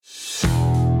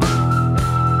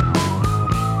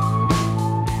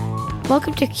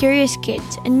Welcome to Curious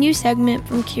Kids, a new segment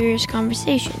from Curious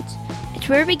Conversations. It's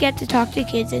where we get to talk to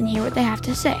kids and hear what they have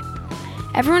to say.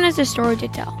 Everyone has a story to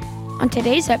tell. On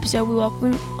today's episode, we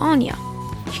welcome Anya.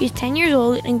 She's 10 years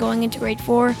old and going into grade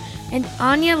 4, and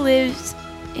Anya lives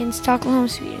in Stockholm,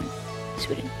 Sweden.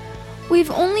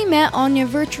 We've only met Anya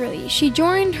virtually. She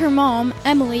joined her mom,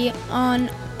 Emily, on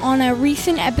a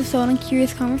recent episode on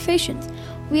Curious Conversations.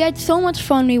 We had so much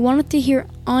fun. We wanted to hear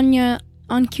Anya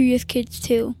on Curious Kids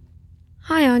too.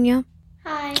 Hi, Anya.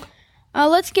 Hi.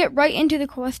 Let's get right into the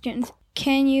questions.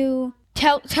 Can you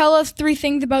tell us 3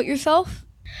 things about yourself?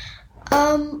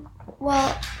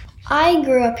 Well, I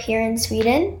grew up here in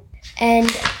Sweden, and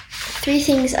 3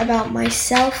 things about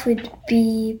myself would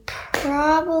be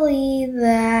probably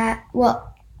that,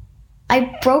 well,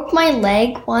 I broke my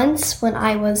leg once when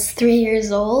I was 3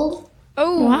 years old.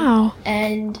 Oh, wow.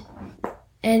 And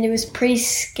it was pretty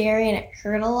scary and it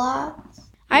hurt a lot.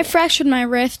 I fractured my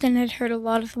wrist and it hurt a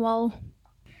lot as well.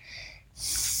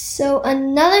 So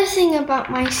another thing about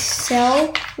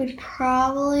myself would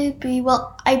probably be,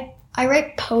 well, I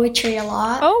write poetry a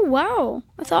lot. Oh, wow.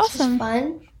 That's awesome. It's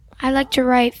fun. I like to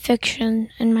write fiction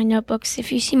in my notebooks.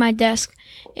 If you see my desk,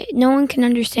 no one can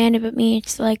understand it but me.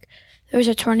 It's like there's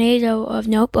a tornado of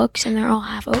notebooks and they're all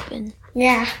half open.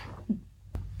 Yeah.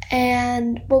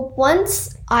 And, well,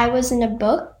 once I was in a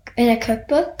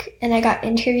cookbook, and I got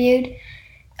interviewed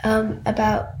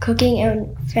about cooking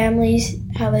and families,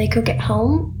 how they cook at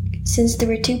home, since there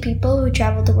were 2 people who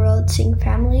traveled the world seeing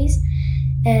families,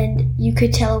 and you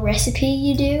could tell a recipe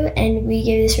you do, and we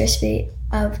gave this recipe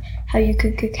of how you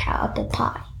could cook apple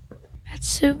pie. That's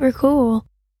super cool.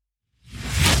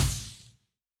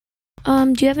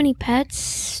 Do you have any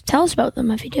pets? Tell us about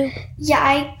them if you do. Yeah,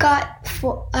 I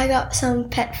got some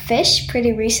pet fish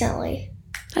pretty recently.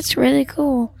 That's really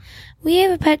cool. We have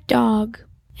a pet dog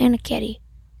and a kitty.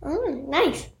 Oh,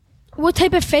 nice. What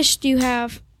type of fish do you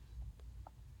have?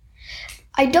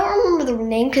 I don't remember the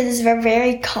name because it's a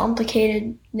very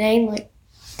complicated name. Like,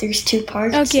 there's 2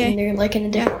 parts, Okay. and they're like in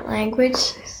a different language.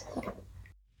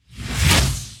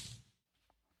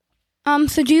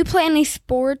 So do you play any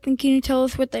sport, and can you tell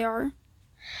us what they are?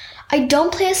 I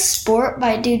don't play a sport, but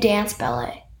I do dance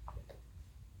ballet.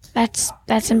 That's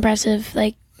impressive.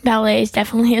 Like, ballet is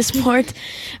definitely a sport.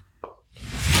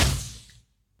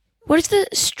 What is the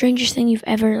strangest thing you've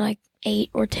ever, ate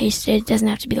or tasted? It doesn't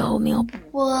have to be the whole meal.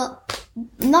 Well,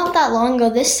 not that long ago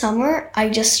this summer, I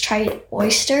just tried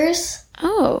oysters,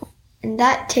 Oh. and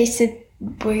that tasted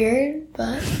weird,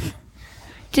 but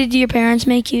Did your parents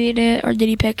make you eat it, or did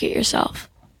you pick it yourself?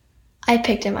 I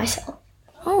picked it myself.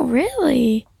 Oh,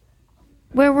 really?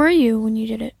 Where were you when you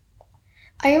did it?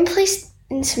 I am in a place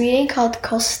in Sweden called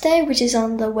Koste, which is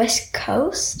on the west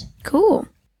coast. Cool.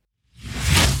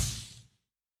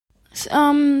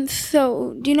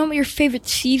 So do you know what your favorite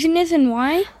season is and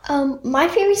why? My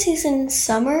favorite season is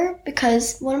summer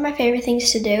because one of my favorite things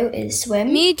to do is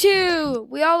swim. Me too.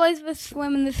 We all like to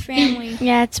swim in this family.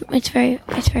 Yeah, it's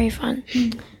very fun.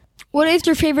 What is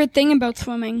your favorite thing about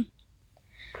swimming?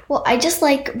 Well, I just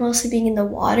like mostly being in the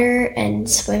water and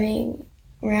swimming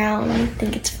around. I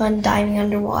think it's fun diving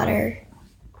underwater.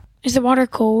 Is the water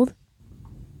cold?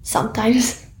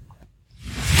 Sometimes.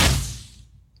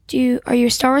 Are you a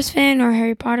Star Wars fan or a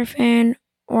Harry Potter fan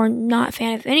or not a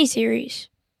fan of any series?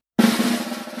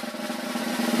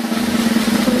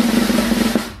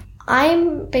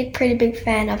 I'm a pretty big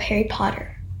fan of Harry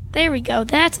Potter. There we go.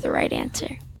 That's the right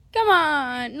answer. Come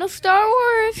on, no Star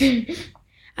Wars.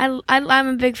 I'm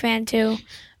a big fan too.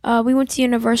 We went to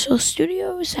Universal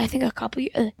Studios. I think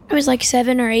it was like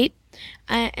 7 or 8,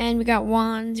 and we got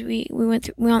wands. We went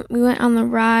on the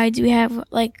rides. We have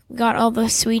got all the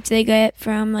sweets they get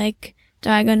from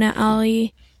Diagon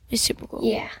Alley. It's super cool.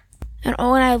 Yeah. And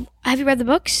have you read the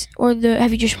books or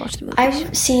have you just watched the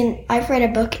movies? I've read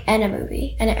a book and a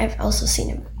movie, and I've also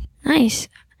seen a movie. Nice.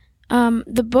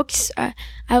 The books, I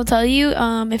will tell you,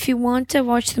 if you want to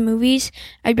watch the movies,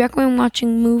 I'd recommend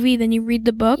watching the movie, then you read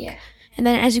the book. Yeah. And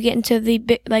then as you get into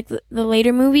the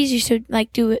later movies, you should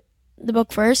do the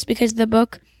book first because the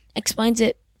book explains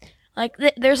it.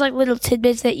 There's little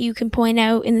tidbits that you can point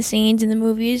out in the scenes in the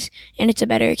movies, and it's a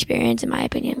better experience in my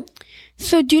opinion.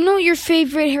 So do you know what your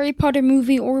favorite Harry Potter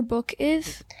movie or book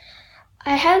is?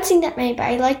 I haven't seen that many, but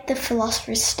I like the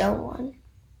Philosopher's Stone one.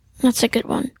 That's a good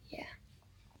one. Yeah.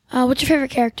 What's your favorite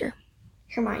character?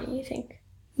 Hermione, I think.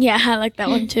 Yeah, I like that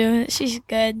one too. She's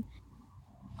good.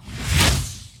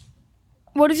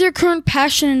 What is your current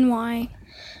passion and why?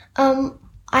 I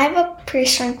have a pretty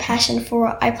strong passion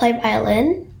I play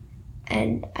violin,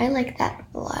 and I like that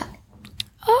a lot.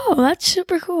 Oh, that's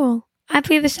super cool. I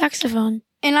play the saxophone.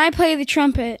 And I play the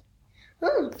trumpet.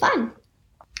 Fun.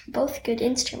 both good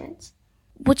instruments.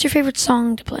 What's your favorite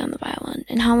song to play on the violin,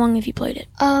 and how long have you played it?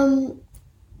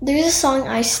 There's a song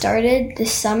I started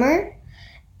this summer,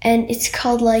 and it's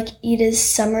called like Ida's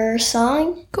Summer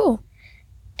Song. Cool.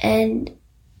 And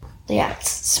yeah,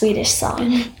 it's a Swedish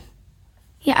song.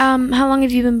 Yeah, how long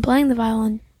have you been playing the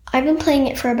violin? I've been playing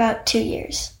it for about 2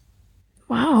 years.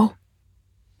 Wow.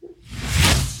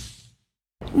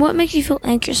 What makes you feel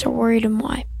anxious or worried, and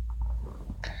why?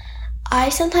 I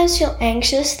sometimes feel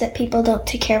anxious that people don't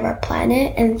take care of our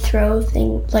planet and throw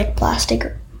things like plastic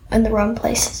in the wrong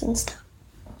places and stuff.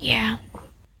 Yeah.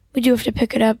 We do have to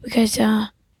pick it up because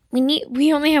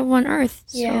we only have one Earth.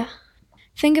 So. Yeah.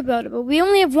 Think about it, but we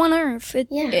only have one Earth.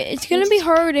 It's going to be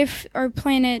hard if our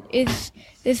planet is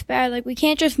this bad. Like, we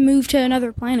can't just move to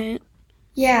another planet.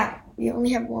 Yeah, we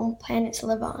only have one planet to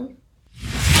live on.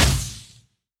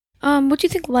 What do you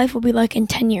think life will be like in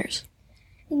 10 years?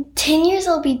 In 10 years,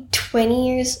 I'll be 20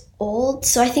 years old,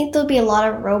 so I think there'll be a lot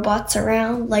of robots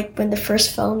around, like when the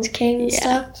first phones came and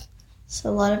stuff. So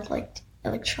a lot of, like,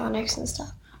 electronics and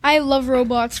stuff. I love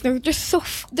robots. They're just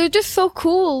so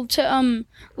cool to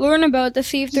learn about, to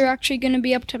see if they're actually going to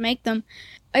be up to make them.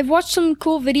 I've watched some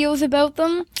cool videos about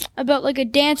them, about like a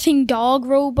dancing dog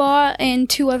robot and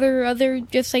 2 other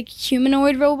just like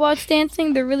humanoid robots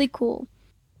dancing. They're really cool.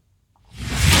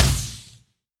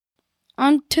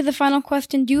 On to the final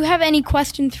question. Do you have any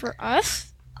questions for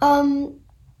us?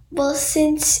 Well,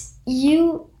 since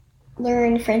you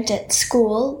learn French at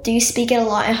school, do you speak it a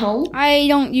lot at home? I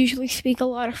don't usually speak a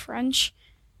lot of French.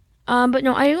 But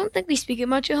no, I don't think we speak it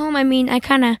much at home. I mean, I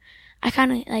kind of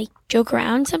like joke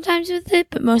around sometimes with it,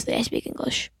 but mostly I speak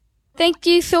English. Thank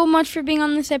you so much for being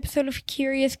on this episode of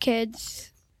Curious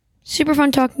Kids. Super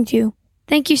fun talking to you.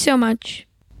 Thank you so much.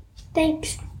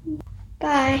 Thanks.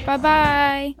 Bye.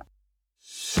 Bye-bye.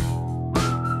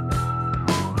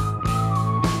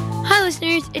 Hi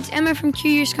listeners, it's Emma from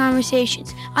Curious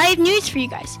Conversations. I have news for you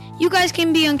guys. You guys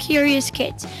can be on Curious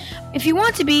Kids. If you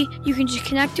want to be, you can just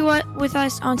connect with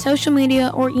us on social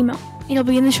media or email. It'll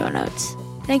be in the show notes.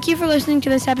 Thank you for listening to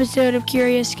this episode of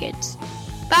Curious Kids.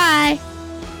 Bye!